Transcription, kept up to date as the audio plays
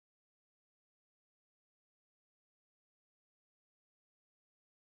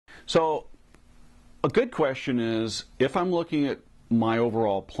So a good question is, if I'm looking at my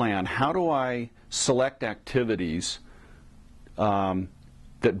overall plan, how do I select activities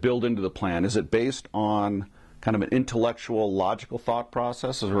that build into the plan? Is it based on kind of an intellectual, logical thought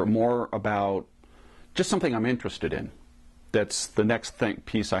process, or more about just something I'm interested in? That's the next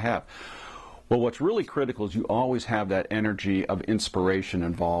piece I have. Well, what's really critical is you always have that energy of inspiration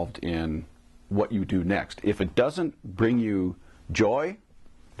involved in what you do next. If it doesn't bring you joy,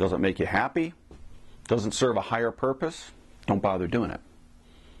 doesn't make you happy, doesn't serve a higher purpose, don't bother doing it.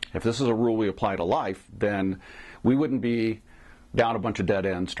 If this is a rule we apply to life, then we wouldn't be down a bunch of dead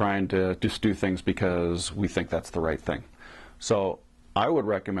ends trying to just do things because we think that's the right thing. So I would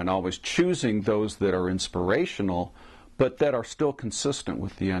recommend always choosing those that are inspirational, but that are still consistent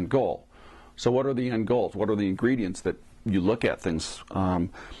with the end goal. So what are the end goals? What are the ingredients that you look at things?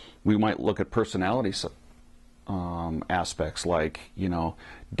 We might look at personality aspects like,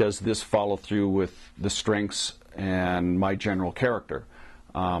 does this follow through with the strengths and my general character?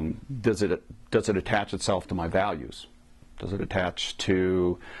 Does it attach itself to my values? Does it attach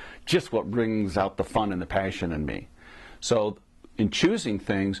to just what brings out the fun and the passion in me? So in choosing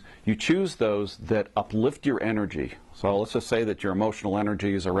things, you choose those that uplift your energy. So let's just say that your emotional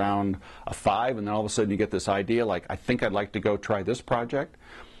energy is around a 5, and then all of a sudden you get this idea like, I think I'd like to go try this project.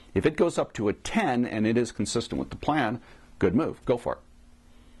 If it goes up to a 10 and it is consistent with the plan, good move, go for it.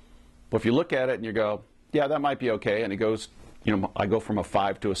 But if you look at it and you go, yeah, that might be okay, and it goes, I go from a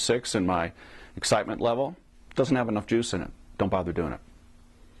 5 to a 6 in my excitement level, doesn't have enough juice in it, don't bother doing it.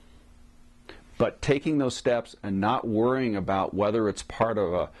 But taking those steps and not worrying about whether it's part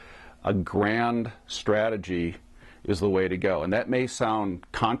of a grand strategy is the way to go. And that may sound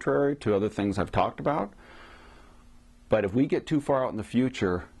contrary to other things I've talked about, but if we get too far out in the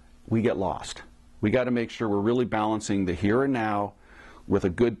future, we get lost. We got to make sure we're really balancing the here and now with a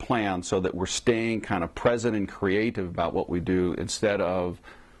good plan so that we're staying kind of present and creative about what we do instead of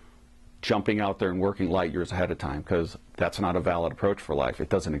jumping out there and working light years ahead of time, because that's not a valid approach for life. It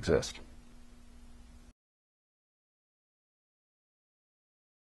doesn't exist.